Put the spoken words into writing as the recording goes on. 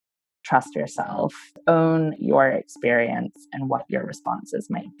trust yourself, own your experience and what your responses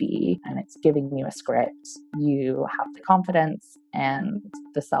might be. And it's giving you a script. You have the confidence and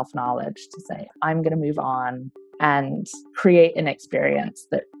the self-knowledge to say, I'm going to move on and create an experience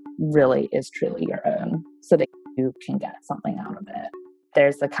that really is truly your own so that you can get something out of it.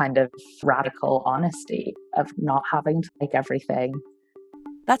 There's a kind of radical honesty of not having to like everything.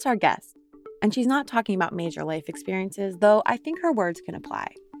 That's our guest. And she's not talking about major life experiences, though I think her words can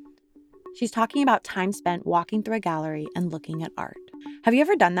apply. She's talking about time spent walking through a gallery and looking at art. Have you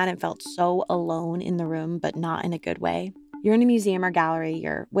ever done that and felt so alone in the room, but not in a good way? You're in a museum or gallery,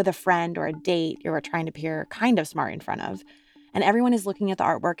 you're with a friend or a date you're trying to appear kind of smart in front of, and everyone is looking at the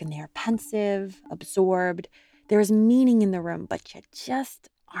artwork and they are pensive, absorbed. There is meaning in the room, but you just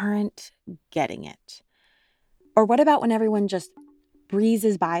aren't getting it. Or what about when everyone just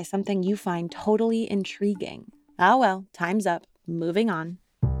breezes by something you find totally intriguing? Oh well, time's up. Moving on.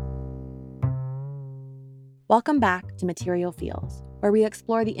 Welcome back to Material Feels, where we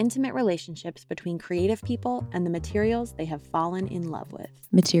explore the intimate relationships between creative people and the materials they have fallen in love with.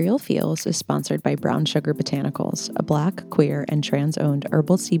 Material Feels is sponsored by Brown Sugar Botanicals, a Black, queer, and trans-owned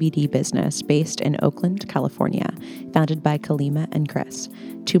herbal CBD business based in Oakland, California, founded by Kalima and Chris,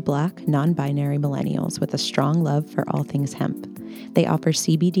 two Black, non-binary millennials with a strong love for all things hemp. They offer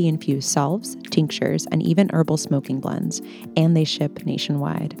CBD-infused salves, tinctures, and even herbal smoking blends, and they ship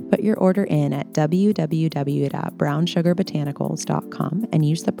nationwide. Put your order in at www.brownsugarbotanicals.com and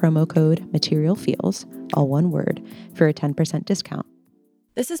use the promo code MATERIALFEELS, all one word, for a 10% discount.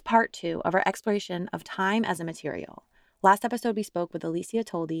 This is part 2 of our exploration of time as a material. Last episode, we spoke with Alicia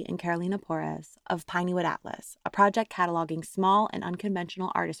Toldi and Carolina Porras of Pinewood Atlas, a project cataloging small and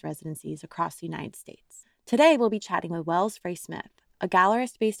unconventional artist residencies across the United States. Today, we'll be chatting with Wells Frey-Smith, a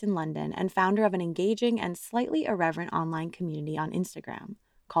gallerist based in London and founder of an engaging and slightly irreverent online community on Instagram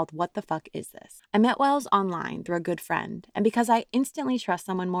called What the Fuck Is This? I met Wells online through a good friend, and because I instantly trust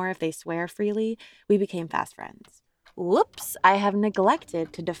someone more if they swear freely, we became fast friends. Whoops, I have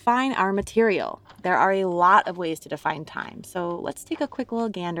neglected to define our material. There are a lot of ways to define time, so let's take a quick little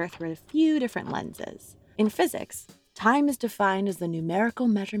gander through a few different lenses. In physics, time is defined as the numerical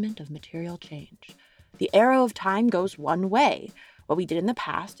measurement of material change. The arrow of time goes one way. What we did in the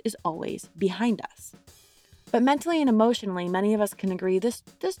past is always behind us. But mentally and emotionally, many of us can agree this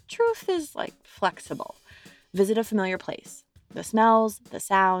truth is flexible. Visit a familiar place. The smells, the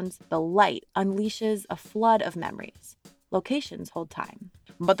sounds, the light unleashes a flood of memories. Locations hold time.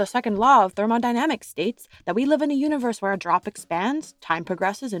 But the second law of thermodynamics states that we live in a universe where a drop expands, time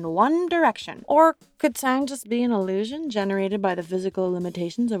progresses in one direction. Or could time just be an illusion generated by the physical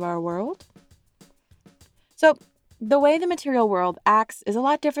limitations of our world? So, the way the material world acts is a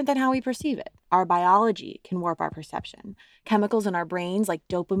lot different than how we perceive it. Our biology can warp our perception. Chemicals in our brains, like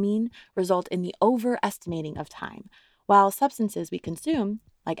dopamine, result in the overestimating of time, while substances we consume,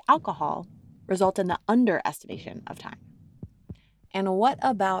 like alcohol, result in the underestimation of time. And what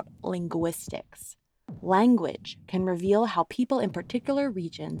about linguistics? Language can reveal how people in particular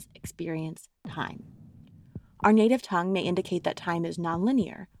regions experience time. Our native tongue may indicate that time is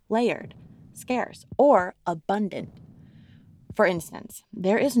nonlinear, layered, scarce, or abundant. For instance,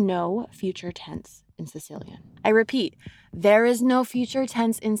 there is no future tense in Sicilian. I repeat, there is no future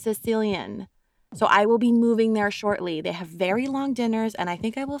tense in Sicilian. So I will be moving there shortly. They have very long dinners, and I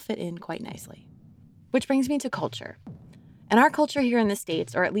think I will fit in quite nicely. Which brings me to culture. In our culture here in the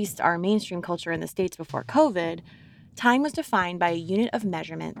States, or at least our mainstream culture in the States before COVID, time was defined by a unit of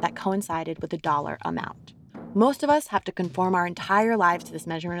measurement that coincided with a dollar amount. Most of us have to conform our entire lives to this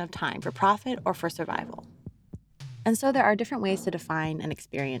measurement of time for profit or for survival. And so there are different ways to define and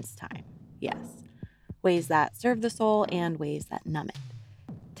experience time. Yes, ways that serve the soul and ways that numb it.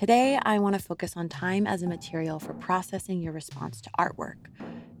 Today, I want to focus on time as a material for processing your response to artwork,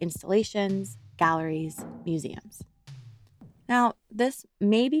 installations, galleries, museums. Now, this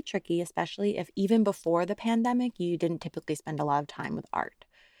may be tricky, especially if even before the pandemic, you didn't typically spend a lot of time with art.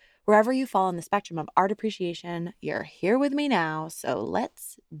 Wherever you fall on the spectrum of art appreciation, you're here with me now, so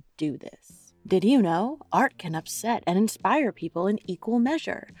let's do this. Did you know art can upset and inspire people in equal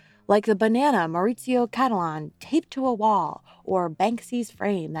measure? Like the banana Maurizio Catalan taped to a wall, or Banksy's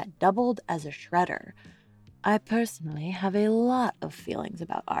frame that doubled as a shredder. I personally have a lot of feelings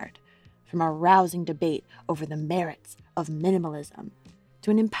about art, from a rousing debate over the merits of minimalism,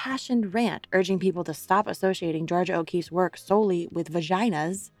 to an impassioned rant urging people to stop associating Georgia O'Keeffe's work solely with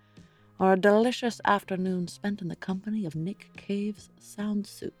vaginas, or a delicious afternoon spent in the company of Nick Cave's sound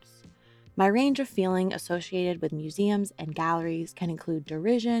suits. My range of feeling associated with museums and galleries can include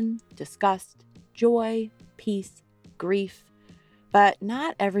derision, disgust, joy, peace, grief, But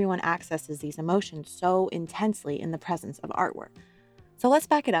not everyone accesses these emotions so intensely in the presence of artwork. So let's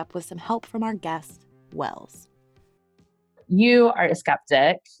back it up with some help from our guest, Wells. You are a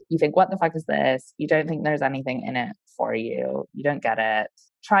skeptic. You think, what the fuck is this? You don't think there's anything in it for you. You don't get it.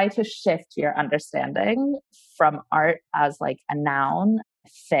 Try to shift your understanding from art as like a noun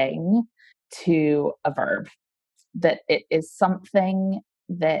thing to a verb, that it is something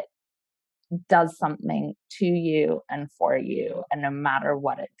that does something to you and for you. And no matter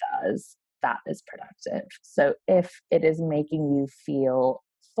what it does, that is productive. So if it is making you feel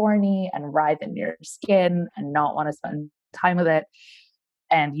thorny and writhe in your skin and not want to spend time with it,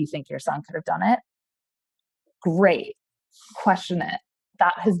 and you think your son could have done it, great. Question it.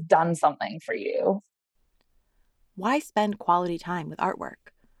 That has done something for you. Why spend quality time with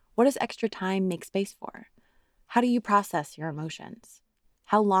artwork? What does extra time make space for? How do you process your emotions?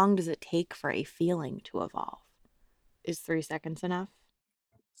 How long does it take for a feeling to evolve? Is 3 seconds enough?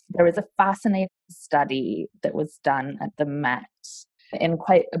 There was a fascinating study that was done at the Met in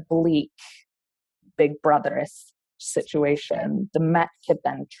quite a bleak Big Brother-ish situation. The Met could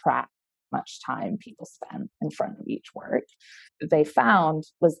then track how much time people spent in front of each work. They found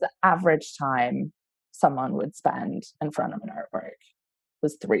was the average time someone would spend in front of an artwork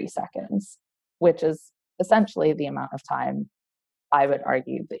was 3 seconds, which is essentially the amount of time I would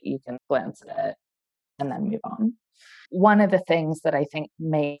argue that you can glance at it and then move on. One of the things that I think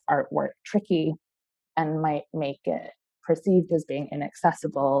make artwork tricky and might make it perceived as being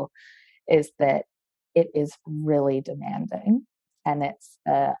inaccessible is that it is really demanding, and it's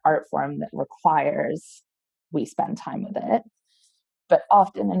an art form that requires we spend time with it, but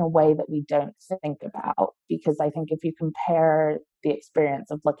often in a way that we don't think about. Because I think if you compare the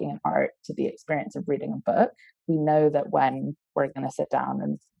experience of looking at art to the experience of reading a book, we know that when we're going to sit down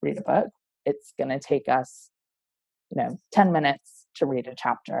and read a book, it's going to take us 10 minutes to read a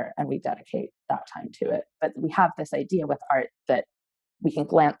chapter, and we dedicate that time to it. But we have this idea with art that we can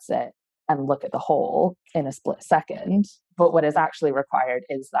glance it and look at the whole in a split second. But what is actually required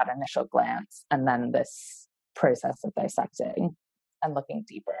is that initial glance and then this process of dissecting and looking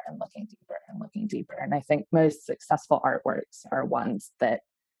deeper and looking deeper and looking deeper. And I think most successful artworks are ones that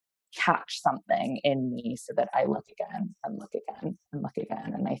catch something in me so that I look again and look again and look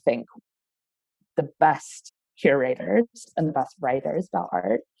again. And I think the best curators and the best writers about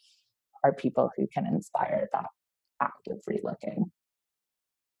art are people who can inspire that act of relooking.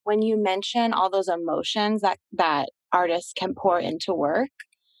 When you mention all those emotions that artists can pour into work,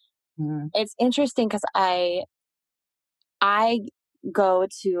 it's interesting because I go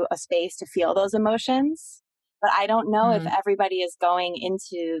to a space to feel those emotions, but I don't know if everybody is going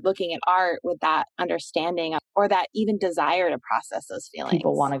into looking at art with that understanding or that even desire to process those feelings.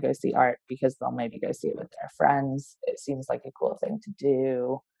 People want to go see art because they'll maybe go see it with their friends. It seems like a cool thing to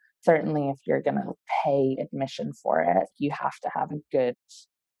do. Certainly, if you're going to pay admission for it, you have to have a good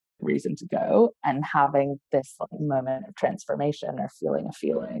reason to go. And having this moment of transformation or feeling a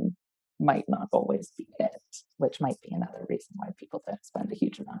feeling might not always be it, which might be another reason why people don't spend a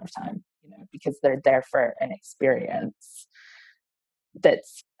huge amount of time, because they're there for an experience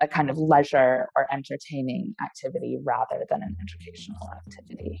that's a kind of leisure or entertaining activity rather than an educational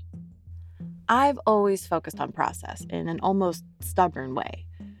activity. I've always focused on process in an almost stubborn way.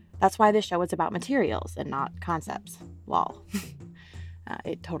 That's why this show is about materials and not concepts. Lol.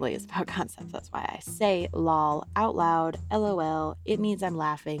 It totally is about concepts. That's why I say lol out loud. LOL. It means I'm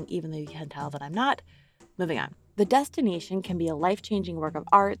laughing, even though you can tell that I'm not. Moving on. The destination can be a life-changing work of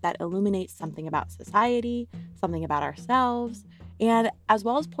art that illuminates something about society, something about ourselves, and as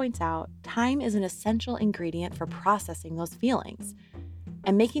well as points out, time is an essential ingredient for processing those feelings.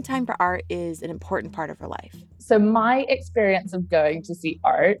 And making time for art is an important part of her life. So my experience of going to see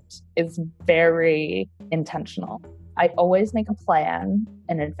art is very intentional. I always make a plan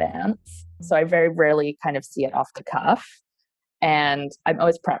in advance, so I very rarely kind of see it off the cuff. And I'm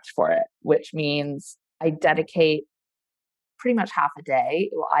always prepped for it, which means I dedicate pretty much half a day.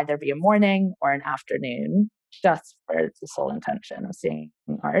 It will either be a morning or an afternoon, just for the sole intention of seeing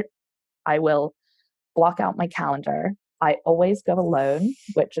art. I will block out my calendar. I always go alone,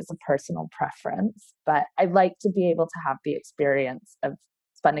 which is a personal preference, but I like to be able to have the experience of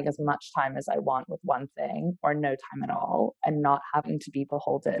spending as much time as I want with one thing or no time at all, and not having to be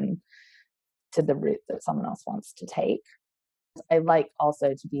beholden to the route that someone else wants to take. I like also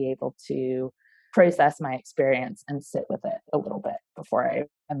to be able to process my experience and sit with it a little bit before I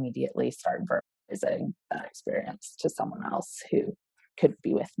immediately start verbalizing that experience to someone else who could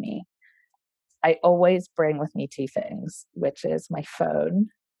be with me. I always bring with me two things, which is my phone,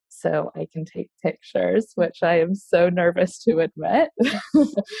 so I can take pictures, which I am so nervous to admit.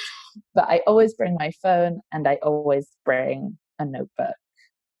 But I always bring my phone and I always bring a notebook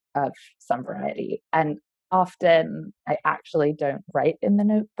of some variety. And often I actually don't write in the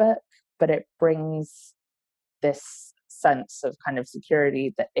notebook, but it brings this sense of kind of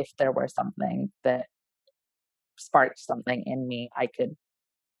security that if there were something that sparked something in me, I could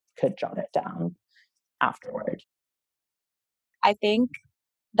jot it down afterward. I think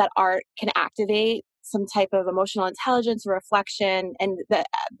that art can activate some type of emotional intelligence or reflection, and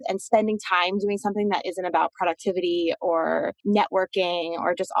spending time doing something that isn't about productivity or networking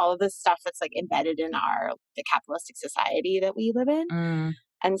or just all of this stuff that's like embedded in the capitalistic society that we live in.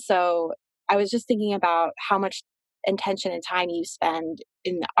 And so I was just thinking about how much intention and time you spend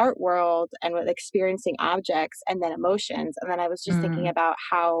in the art world and with experiencing objects and then emotions. And then I was just thinking about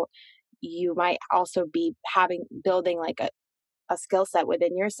how you might also be building like a skill set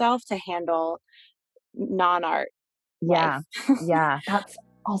within yourself to handle non-art life. Yeah, that's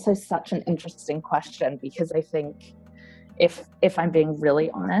also such an interesting question, because I think if I'm being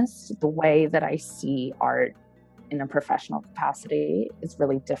really honest, the way that I see art in a professional capacity is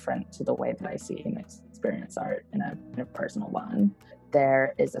really different to the way that I see and experience art in a personal one.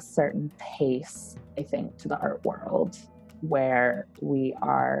 There is a certain pace, I think, to the art world where we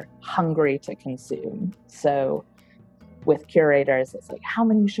are hungry to consume. So with curators, it's like, how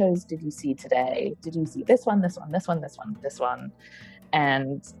many shows did you see today? Did you see this one, this one, this one, this one, this one?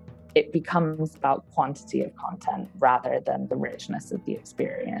 And it becomes about quantity of content rather than the richness of the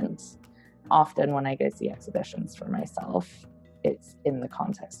experience. Often when I go see exhibitions for myself, it's in the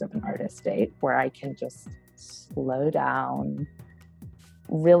context of an artist date where I can just slow down,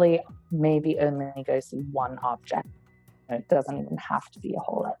 really maybe only go see one object. It doesn't even have to be a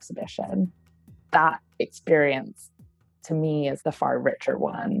whole exhibition. That experience to me is the far richer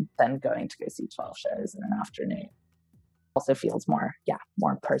one than going to go see 12 shows in an afternoon. Also feels more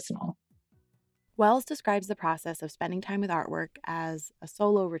personal. Wells describes the process of spending time with artwork as a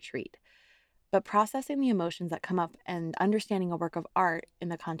solo retreat, but processing the emotions that come up and understanding a work of art in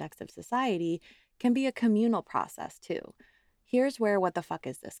the context of society can be a communal process too. Here's where What the Fuck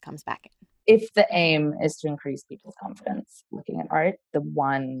Is This comes back in. If the aim is to increase people's confidence looking at art, the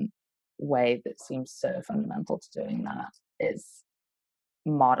one way that seems so fundamental to doing that is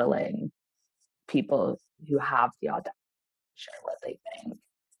modeling people who have the audacity to share what they think,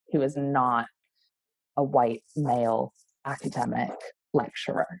 who is not a white male academic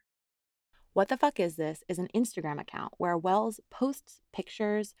lecturer. What the Fuck Is This is an Instagram account where Wells posts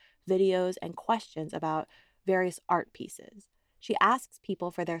pictures, videos, and questions about various art pieces. She asks people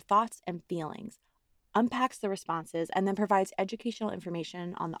for their thoughts and feelings, unpacks the responses, and then provides educational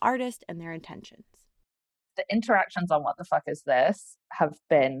information on the artist and their intentions. The interactions on What the Fuck Is This have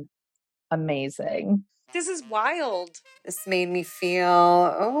been amazing. This is wild. This made me feel,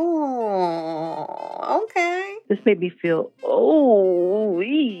 oh, okay. This made me feel, oh,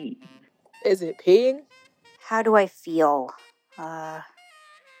 ee. Is it peeing? How do I feel?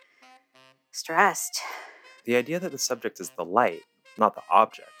 Stressed. The idea that the subject is the light, not the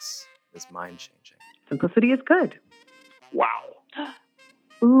objects, is mind-changing. Simplicity is good. Wow.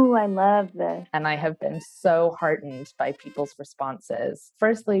 Ooh, I love this. And I have been so heartened by people's responses.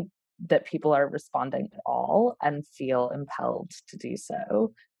 Firstly, that people are responding at all and feel impelled to do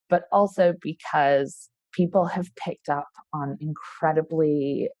so, but also because people have picked up on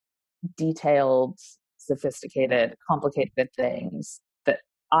incredibly detailed, sophisticated, complicated things that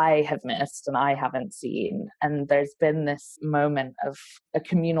I have missed and I haven't seen. And there's been this moment of a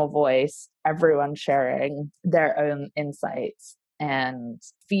communal voice, everyone sharing their own insights and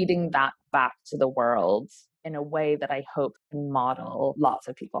feeding that back to the world in a way that I hope can model lots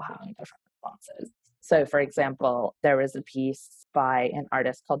of people having different responses. So, for example, there was a piece by an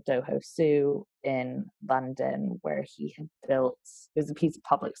artist called Doho Soo in London where he had built, it was a piece of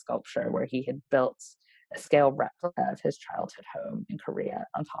public sculpture where he had built a scale replica of his childhood home in Korea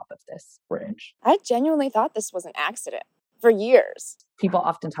on top of this bridge. I genuinely thought this was an accident for years. People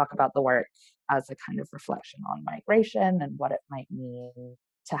often talk about the work as a kind of reflection on migration and what it might mean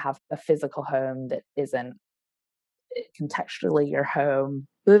to have a physical home that isn't contextually your home.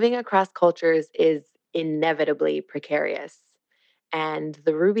 Moving across cultures is inevitably precarious, and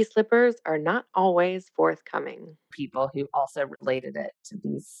the ruby slippers are not always forthcoming. People who also related it to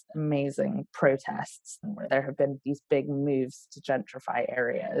these amazing protests where there have been these big moves to gentrify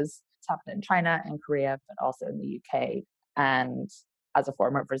areas. It's happened in China and Korea, but also in the UK. And as a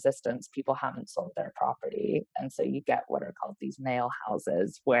form of resistance, people haven't sold their property. And so you get what are called these nail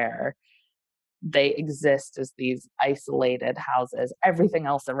houses where they exist as these isolated houses. Everything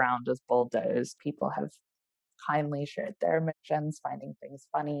else around is bulldozed. People have kindly shared their emotions, finding things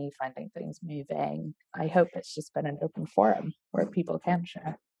funny, finding things moving. I hope it's just been an open forum where people can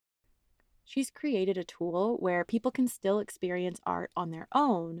share. She's created a tool where people can still experience art on their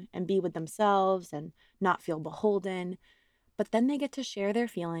own and be with themselves and not feel beholden, but then they get to share their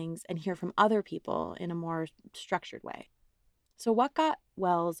feelings and hear from other people in a more structured way. So what got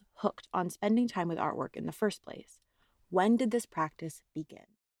Wells hooked on spending time with artwork in the first place? When did this practice begin?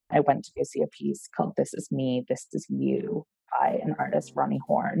 I went to go see a piece called This Is Me, This Is You by an artist, Ronnie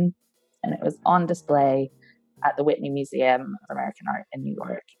Horn. And it was on display at the Whitney Museum of American Art in New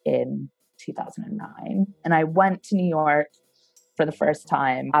York in 2009. And I went to New York for the first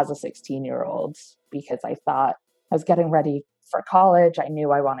time as a 16-year-old because I thought I was getting ready for college. I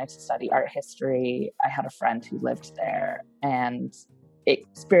knew I wanted to study art history. I had a friend who lived there, and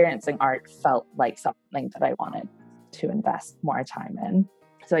experiencing art felt like something that I wanted to invest more time in.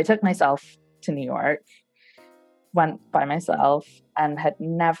 So I took myself to New York, went by myself, and had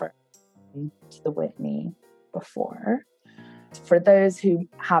never been to the Whitney before. For those who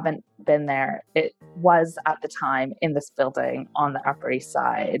haven't been there, it was at the time in this building on the Upper East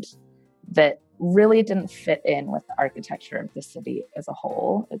Side that really didn't fit in with the architecture of the city as a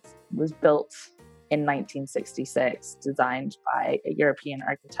whole. It was built in 1966, designed by a European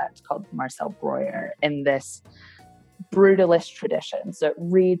architect called Marcel Breuer in this brutalist tradition. So it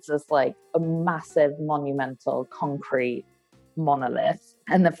reads as like a massive monumental concrete monolith,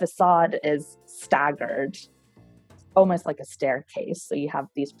 and the facade is staggered, almost like a staircase. So you have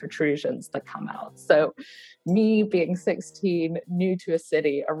these protrusions that come out. So me being 16, new to a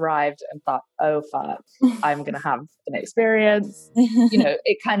city, arrived and thought, oh, fuck, I'm going to have an experience.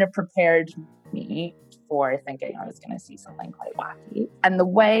 It kind of prepared me for thinking I was going to see something quite wacky. And the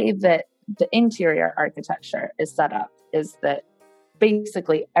way that the interior architecture is set up is that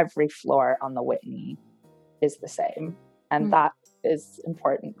basically every floor on the Whitney is the same. And that is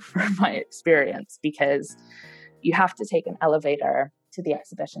important for my experience because you have to take an elevator to the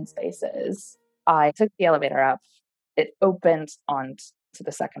exhibition spaces. I took the elevator up. It opened onto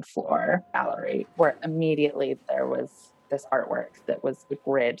the second floor gallery, where immediately there was this artwork that was a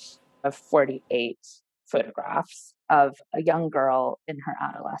grid of 48 photographs of a young girl in her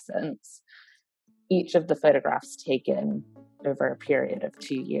adolescence. Each of the photographs taken over a period of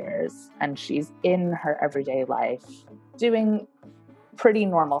 2 years. And she's in her everyday life doing pretty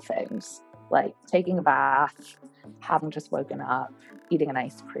normal things, like taking a bath, having just woken up, eating an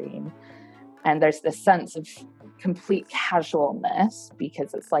ice cream. And there's this sense of complete casualness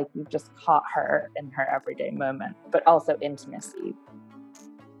because it's like you've just caught her in her everyday moment, but also intimacy.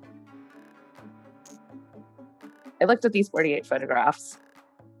 I looked at these 48 photographs,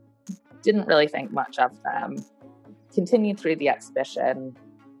 didn't really think much of them, continued through the exhibition.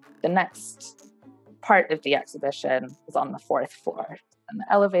 The next part of the exhibition was on the 4th floor, and the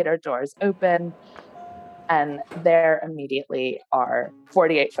elevator doors open, and there immediately are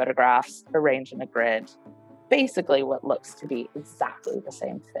 48 photographs arranged in a grid, basically what looks to be exactly the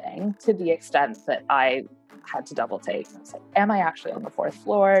same thing, to the extent that I had to double take. I was like, am I actually on the 4th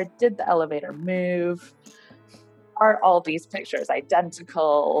floor? Did the elevator move? Are all these pictures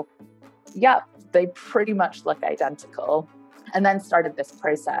identical? Yep, they pretty much look identical. And then started this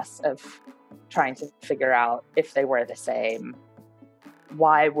process of trying to figure out if they were the same.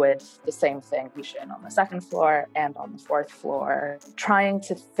 Why would the same thing be shown on the 2nd floor and on the 4th floor? Trying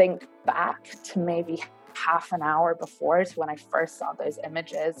to think back to maybe half an hour before to when I first saw those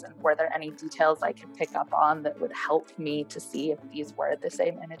images, and were there any details I could pick up on that would help me to see if these were the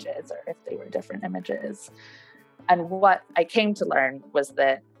same images or if they were different images. And what I came to learn was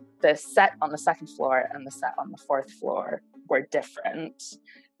that the set on the 2nd floor and the set on the 4th floor were different,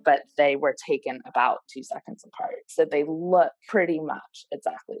 but they were taken about 2 seconds apart. So they look pretty much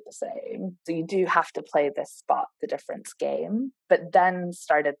exactly the same. So you do have to play this spot the difference game, but then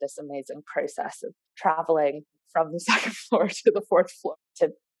started this amazing process of traveling from the 2nd floor to the 4th floor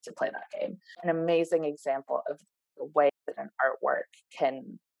to play that game. An amazing example of the way that an artwork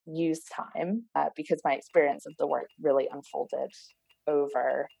can use time, because my experience of the work really unfolded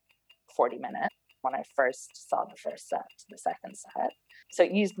over 40 minutes when I first saw the first set to the second set. So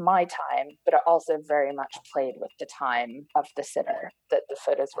it used my time, but it also very much played with the time of the sitter, that the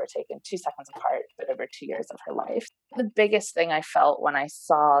photos were taken 2 seconds apart, but over 2 years of her life. The biggest thing I felt when I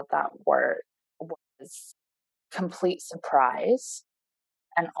saw that work was complete surprise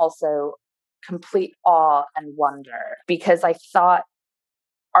and also complete awe and wonder, because I thought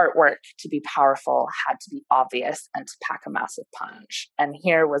artwork to be powerful had to be obvious and to pack a massive punch. And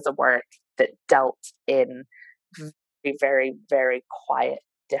here was a work that dealt in very, very, very quiet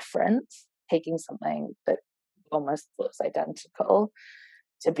difference, taking something that almost looks identical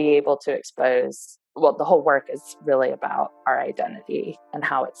to be able to expose. Well, the whole work is really about our identity and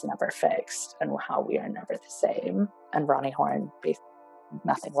how it's never fixed and how we are never the same. And Roni Horn, basically,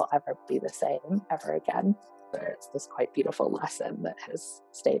 nothing will ever be the same ever again. So it's this quite beautiful lesson that has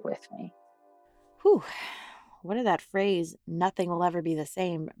stayed with me. Whew. What did that phrase, nothing will ever be the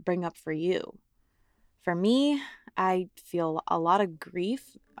same, bring up for you? For me, I feel a lot of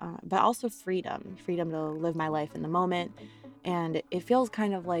grief, but also freedom to live my life in the moment. And it feels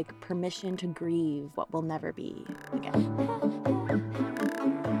kind of like permission to grieve what will never be again.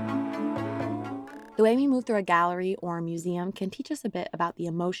 The way we move through a gallery or a museum can teach us a bit about the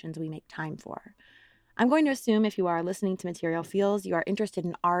emotions we make time for. I'm going to assume if you are listening to Material Feels, you are interested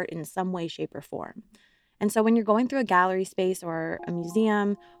in art in some way, shape, or form. And so when you're going through a gallery space or a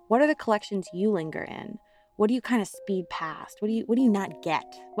museum, what are the collections you linger in? What do you kind of speed past? What do you not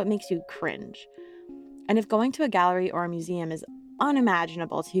get? What makes you cringe? And if going to a gallery or a museum is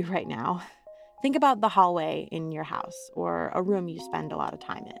unimaginable to you right now, think about the hallway in your house or a room you spend a lot of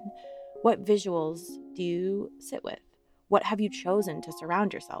time in. What visuals do you sit with? What have you chosen to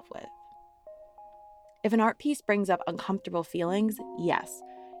surround yourself with? If an art piece brings up uncomfortable feelings, yes,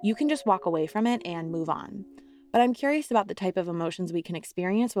 you can just walk away from it and move on. But I'm curious about the type of emotions we can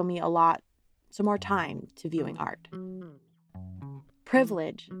experience when we allot some more time to viewing art.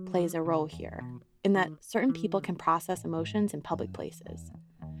 Privilege plays a role here, in that certain people can process emotions in public places.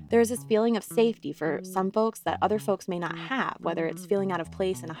 There is this feeling of safety for some folks that other folks may not have, whether it's feeling out of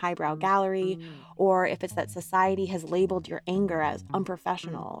place in a highbrow gallery, or if it's that society has labeled your anger as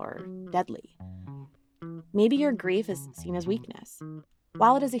unprofessional or deadly. Maybe your grief is seen as weakness.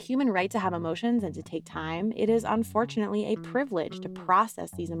 While it is a human right to have emotions and to take time, it is unfortunately a privilege to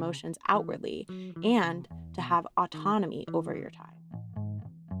process these emotions outwardly and to have autonomy over your time.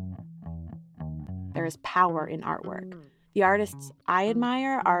 There is power in artwork. The artists I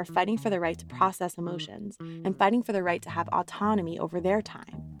admire are fighting for the right to process emotions and fighting for the right to have autonomy over their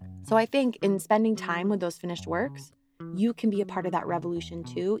time. So I think in spending time with those finished works, you can be a part of that revolution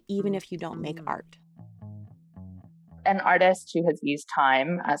too, even if you don't make art. An artist who has used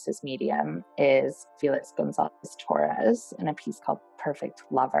time as his medium is Felix Gonzalez Torres in a piece called Perfect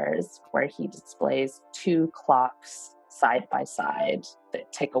Lovers, where he displays two clocks side by side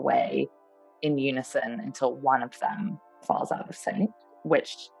that tick away in unison until one of them falls out of sync,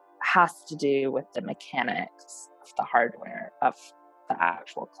 which has to do with the mechanics of the hardware of the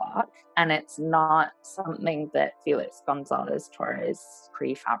actual clock. And it's not something that Felix Gonzalez Torres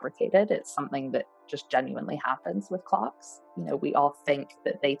prefabricated. It's something that just genuinely happens with clocks. You know, we all think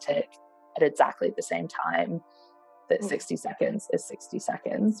that they tick at exactly the same time, that 60 seconds is 60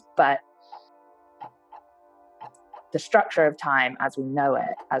 seconds, but the structure of time as we know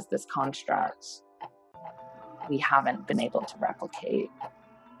it, as this construct, we haven't been able to replicate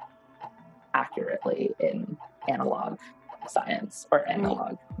accurately in analog science or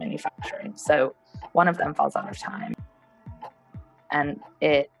analog manufacturing. So one of them falls out of time. And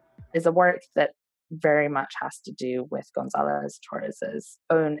it is a work that very much has to do with Gonzalez Torres's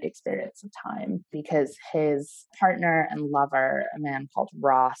own experience of time, because his partner and lover, a man called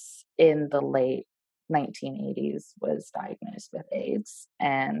Ross, in the late 1980s was diagnosed with AIDS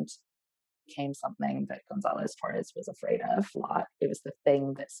and became something that Gonzalez Torres was afraid of a lot. It was the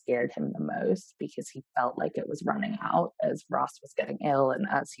thing that scared him the most because he felt like it was running out as Ross was getting ill and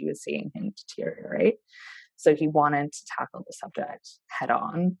as he was seeing him deteriorate. So he wanted to tackle the subject head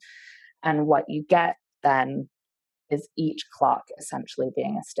on. And what you get then is each clock essentially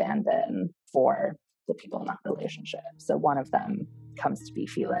being a stand-in for the people in that relationship. So one of them comes to be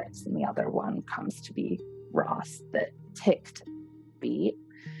Felix and the other one comes to be Ross, that ticked beat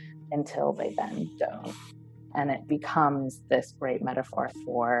until they then don't. And it becomes this great metaphor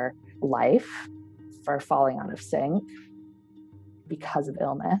for life, for falling out of sync because of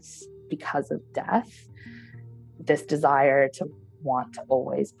illness, because of death, this desire to want to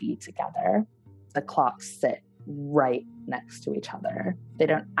always be together. The clocks sit right next to each other. They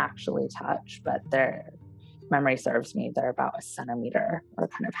don't actually touch, but their memory serves me, they're about a centimeter or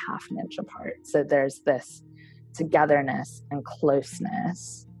kind of half an inch apart. So there's this togetherness and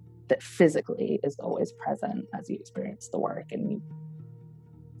closeness that physically is always present as you experience the work and you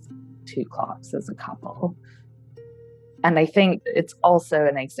two clocks as a couple. And I think it's also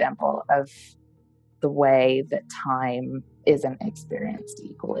an example of the way that time isn't experienced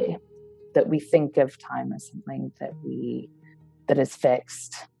equally, that we think of time as something that is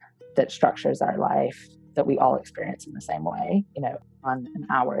fixed, that structures our life, that we all experience in the same way. On an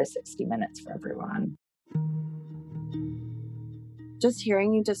hour is 60 minutes for everyone. Just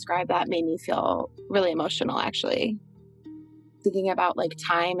hearing you describe that made me feel really emotional, actually. Thinking about like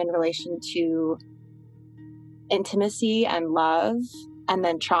time in relation to intimacy and love, and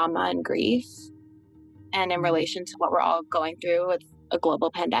then trauma and grief, and in relation to what we're all going through with a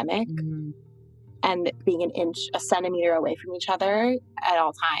global pandemic, and being a centimeter away from each other at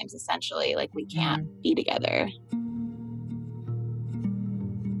all times, essentially. Like, we can't be together.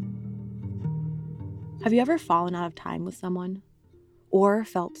 Have you ever fallen out of time with someone? Or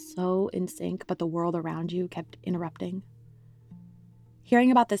felt so in sync, but the world around you kept interrupting?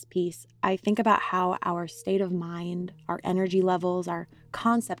 Hearing about this piece, I think about how our state of mind, our energy levels, our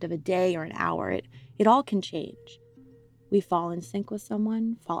concept of a day or an hour, it all can change. We fall in sync with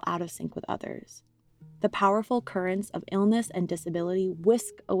someone, fall out of sync with others. The powerful currents of illness and disability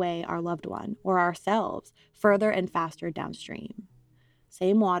whisk away our loved one or ourselves further and faster downstream.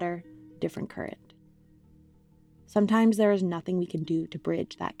 Same water, different current. Sometimes there is nothing we can do to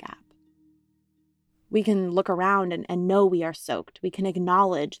bridge that gap. We can look around and know we are soaked. We can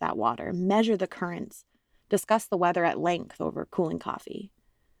acknowledge that water, measure the currents, discuss the weather at length over cooling coffee.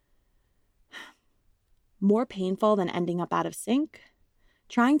 More painful than ending up out of sync?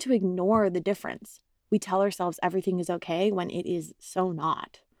 Trying to ignore the difference. We tell ourselves everything is okay when it is so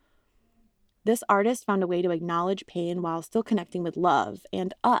not. This artist found a way to acknowledge pain while still connecting with love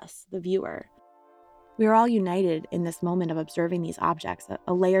and us, the viewer. We are all united in this moment of observing these objects,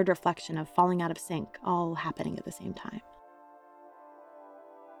 a layered reflection of falling out of sync, all happening at the same time.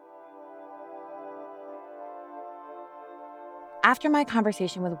 After my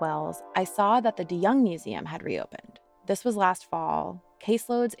conversation with Wells, I saw that the DeYoung Museum had reopened. This was last fall.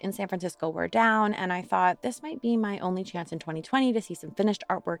 Caseloads in San Francisco were down, and I thought this might be my only chance in 2020 to see some finished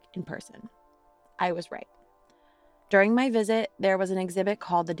artwork in person. I was right. During my visit, there was an exhibit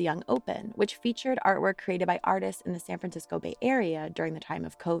called the DeYoung Open, which featured artwork created by artists in the San Francisco Bay Area during the time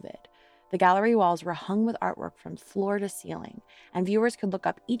of COVID. The gallery walls were hung with artwork from floor to ceiling, and viewers could look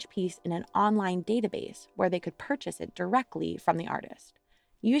up each piece in an online database where they could purchase it directly from the artist.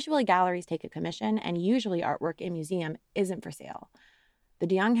 Usually galleries take a commission, and usually artwork in museum isn't for sale. The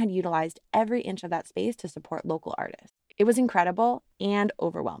DeYoung had utilized every inch of that space to support local artists. It was incredible and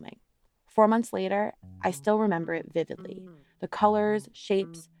overwhelming. 4 months later, I still remember it vividly. The colors,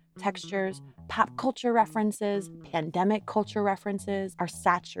 shapes, textures, pop culture references, pandemic culture references are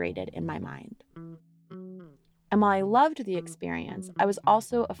saturated in my mind. And while I loved the experience, I was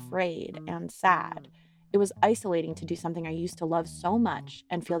also afraid and sad. It was isolating to do something I used to love so much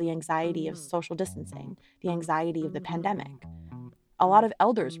and feel the anxiety of social distancing, the anxiety of the pandemic. A lot of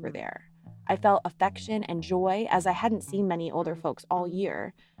elders were there. I felt affection and joy as I hadn't seen many older folks all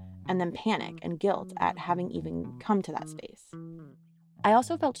year, and then panic and guilt at having even come to that space. I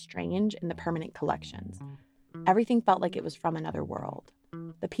also felt strange in the permanent collections. Everything felt like it was from another world.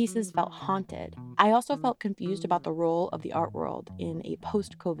 The pieces felt haunted. I also felt confused about the role of the art world in a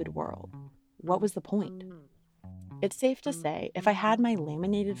post-COVID world. What was the point? It's safe to say, if I had my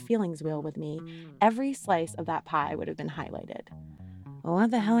laminated feelings wheel with me, every slice of that pie would have been highlighted. Well,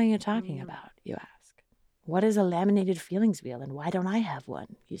 what the hell are you talking about, you ask? What is a laminated feelings wheel and why don't I have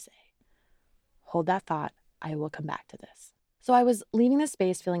one, you say? Hold that thought. I will come back to this. So I was leaving the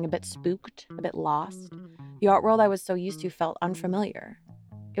space feeling a bit spooked, a bit lost. The art world I was so used to felt unfamiliar.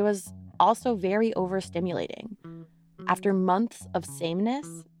 It was also very overstimulating. After months of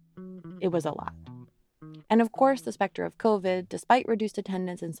sameness, it was a lot. And of course, the specter of COVID, despite reduced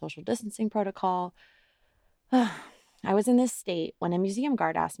attendance and social distancing protocol, I was in this state when a museum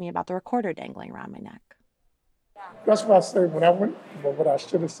guard asked me about the recorder dangling around my neck. That's what I said when I went, but what I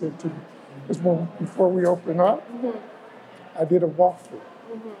should have said to you is before we open up, I did a walkthrough.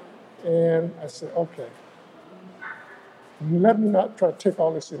 And I said, okay, let me not try to take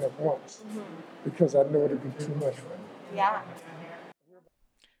all this in at once because I know it'd be too much for me. Yeah.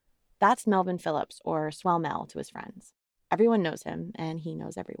 That's Melvin Phillips, or Swell Mel to his friends. Everyone knows him, and he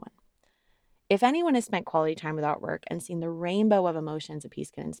knows everyone. If anyone has spent quality time with artwork and seen the rainbow of emotions a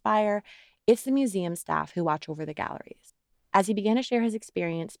piece can inspire, it's the museum staff who watch over the galleries. As he began to share his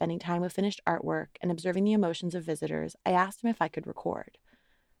experience spending time with finished artwork and observing the emotions of visitors, I asked him if I could record.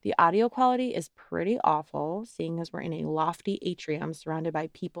 The audio quality is pretty awful, seeing as we're in a lofty atrium surrounded by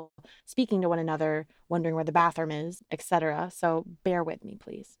people speaking to one another, wondering where the bathroom is, etc., so bear with me,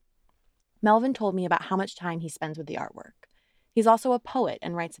 please. Melvin told me about how much time he spends with the artwork. He's also a poet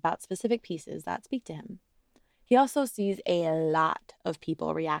and writes about specific pieces that speak to him. He also sees a lot of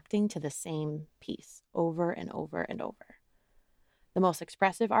people reacting to the same piece over and over and over. The most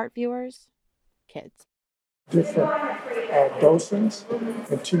expressive art viewers? Kids. different docents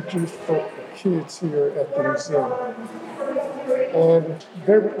and teachers for the kids here at the museum. And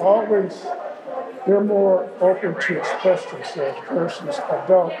they're more open to express themselves versus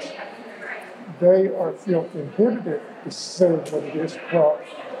adults. They feel inhibited to say what it is. Well,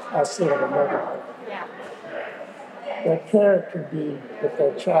 I say it another way. That parent can be with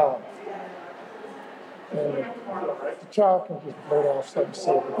their child, and the child can just blow down something and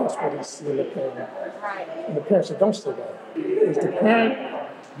say, but that's what he's seeing the parent. And the parent said, don't say that. It's the parent,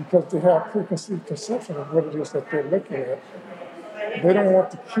 because they have preconceived conception of what it is that they're looking at. They don't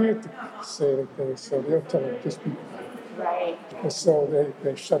want the kid to say anything, so they'll tell them, just be quiet. Right. And so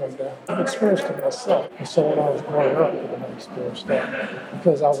they shut them down. I've experienced it myself. And so when I was growing up, I experienced that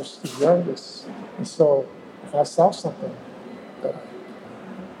because I was the youngest. And so if I saw something,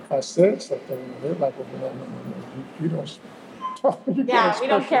 if I said something, they're like, well, no, you don't talk. You Yeah, we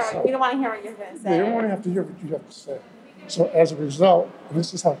don't care. yourself. We don't want to hear what you're going to say. They don't want to have to hear what you have to say. So as a result,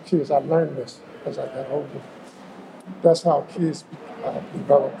 this is how kids, I learned this as I got older. That's how kids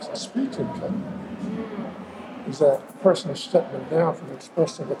develop a speech impediment. Is that a person is shutting them down from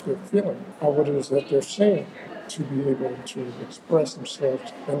expressing what they're feeling or what it is that they're saying to be able to express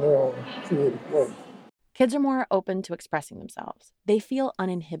themselves in their own creative way. Kids are more open to expressing themselves. They feel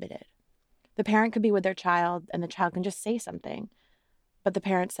uninhibited. The parent could be with their child and the child can just say something, but the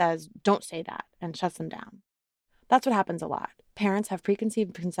parent says, don't say that, and shuts them down. That's what happens a lot. Parents have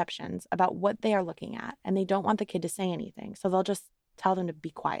preconceived conceptions about what they are looking at, and they don't want the kid to say anything, so they'll just tell them to be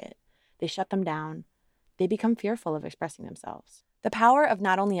quiet. They shut them down. They become fearful of expressing themselves. The power of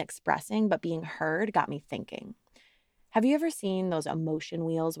not only expressing, but being heard got me thinking. Have you ever seen those emotion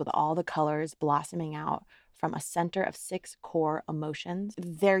wheels with all the colors blossoming out from a center of 6 core emotions?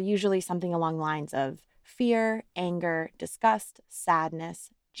 They're usually something along the lines of fear, anger, disgust, sadness,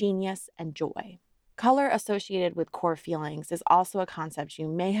 genius, and joy. Color associated with core feelings is also a concept you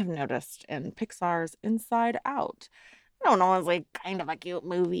may have noticed in Pixar's Inside Out. I don't know, it's like kind of a cute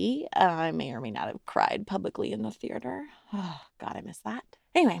movie. I may or may not have cried publicly in the theater. Oh, God, I miss that.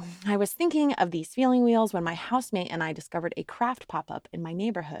 Anyway, I was thinking of these feeling wheels when my housemate and I discovered a craft pop-up in my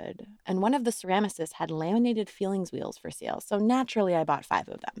neighborhood. And one of the ceramicists had laminated feelings wheels for sale, so naturally I bought 5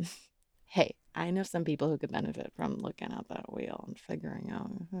 of them. Hey, I know some people who could benefit from looking at that wheel and figuring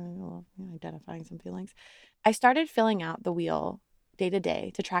out, identifying some feelings. I started filling out the wheel day to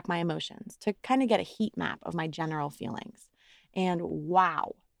day to track my emotions, to kind of get a heat map of my general feelings. And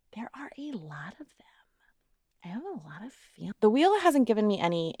wow, there are a lot of them. I have a lot of feelings. The wheel hasn't given me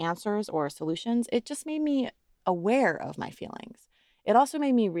any answers or solutions. It just made me aware of my feelings. It also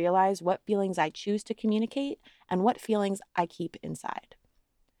made me realize what feelings I choose to communicate and what feelings I keep inside.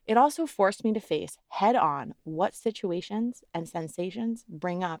 It also forced me to face head on what situations and sensations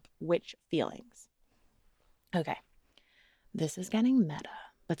bring up which feelings. Okay. This is getting meta,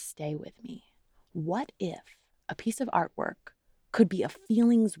 but stay with me. What if a piece of artwork could be a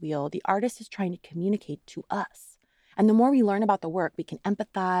feelings wheel the artist is trying to communicate to us? And the more we learn about the work, we can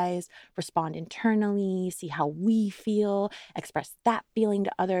empathize, respond internally, see how we feel, express that feeling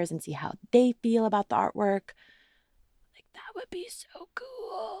to others, and see how they feel about the artwork. Like, that would be so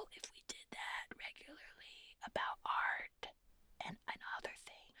cool if we did that regularly about art and other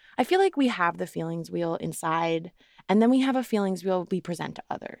things. I feel like we have the feelings wheel inside, and then we have a feelings wheel we present to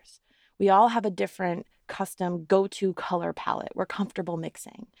others. We all have a different custom go-to color palette we're comfortable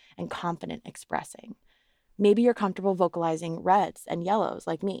mixing and confident expressing. Maybe you're comfortable vocalizing reds and yellows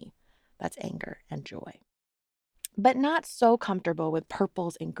like me. That's anger and joy. But not so comfortable with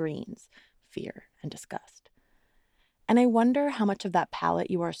purples and greens, fear and disgust. And I wonder how much of that palette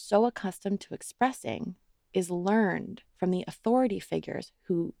you are so accustomed to expressing is learned from the authority figures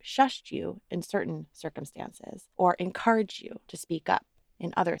who shushed you in certain circumstances or encouraged you to speak up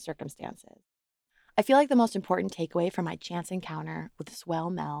in other circumstances. I feel like the most important takeaway from my chance encounter with Swell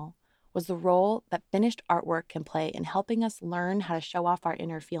Mel was the role that finished artwork can play in helping us learn how to show off our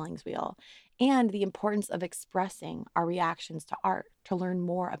inner feelings wheel, and the importance of expressing our reactions to art to learn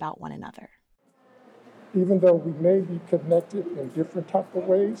more about one another. Even though we may be connected in different type of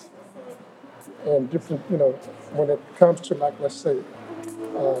ways, and different, when it comes to, like, let's say,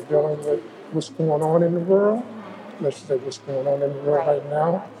 dealing with what's going on in the world, let's say what's going on in the world right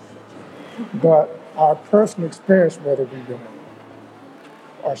now, but our personal experience, whether we do,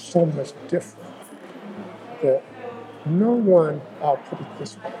 are so much different that no one, I'll put it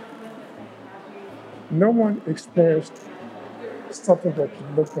this way, no one experienced something that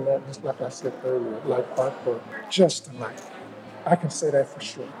you're looking at, just like I said earlier, like artwork, just alike. I can say that for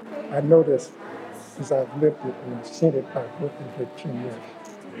sure. I know this because I've lived it and I've seen it. I've worked in here 10 years.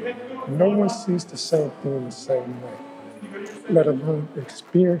 No one sees the same thing the same way, let alone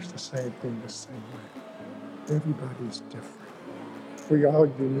experience the same thing the same way. Everybody is different. We are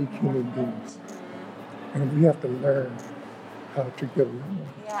unique human beings, and we have to learn how to get along.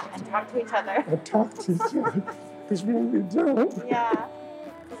 Yeah, and talk to each other. And talk to each other, because when we don't, Yeah.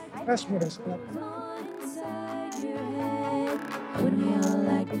 that's when it's happening. What do we all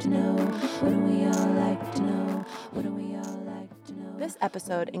like to know? What do we all like to know? What do we all like to know? This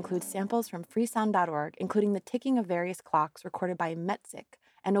episode includes samples from freesound.org, including the ticking of various clocks recorded by Metzik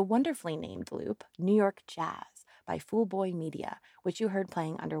and a wonderfully named loop, New York Jazz, by Foolboy Media, which you heard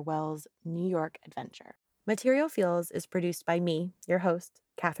playing under Wells' New York Adventure. Material Feels is produced by me, your host,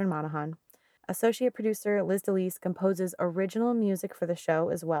 Catherine Monahan. Associate producer Liz DeLise composes original music for the show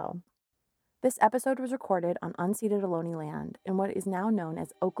as well. This episode was recorded on unceded Ohlone land in what is now known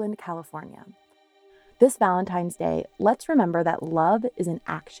as Oakland, California. This Valentine's Day, let's remember that love is an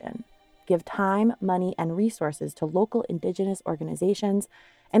action. Give time, money, and resources to local Indigenous organizations,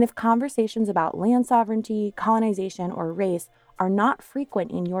 and if conversations about land sovereignty, colonization, or race are not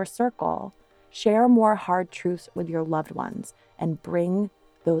frequent in your circle, share more hard truths with your loved ones and bring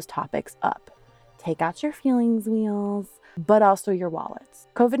those topics up. Take out your feelings wheels, but also your wallets.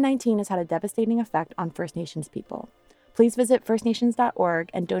 COVID-19 has had a devastating effect on First Nations people. Please visit firstnations.org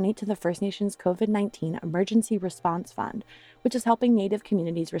and donate to the First Nations COVID-19 Emergency Response Fund, which is helping Native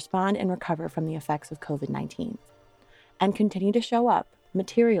communities respond and recover from the effects of COVID-19. And continue to show up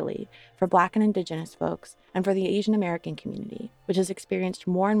materially for Black and Indigenous folks and for the Asian American community, which has experienced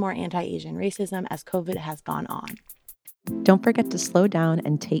more and more anti-Asian racism as COVID has gone on. Don't forget to slow down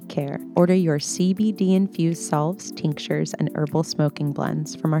and take care. Order your CBD-infused salves, tinctures, and herbal smoking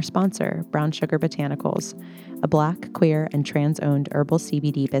blends from our sponsor, Brown Sugar Botanicals, a Black, queer, and trans-owned herbal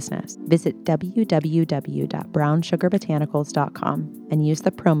CBD business. Visit www.brownsugarbotanicals.com and use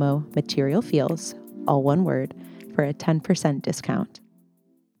the promo MATERIALFEELS, all one word, for a 10% discount.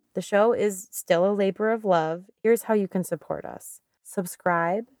 The show is still a labor of love. Here's how you can support us.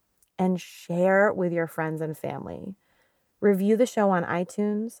 Subscribe and share with your friends and family. Review the show on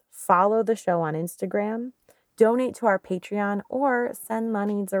iTunes, follow the show on Instagram, donate to our Patreon, or send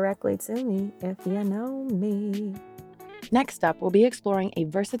money directly to me if you know me. Next up, we'll be exploring a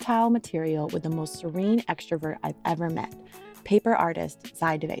versatile material with the most serene extrovert I've ever met, paper artist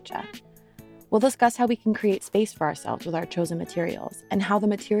Zai Devecha. We'll discuss how we can create space for ourselves with our chosen materials and how the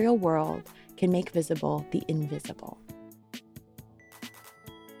material world can make visible the invisible.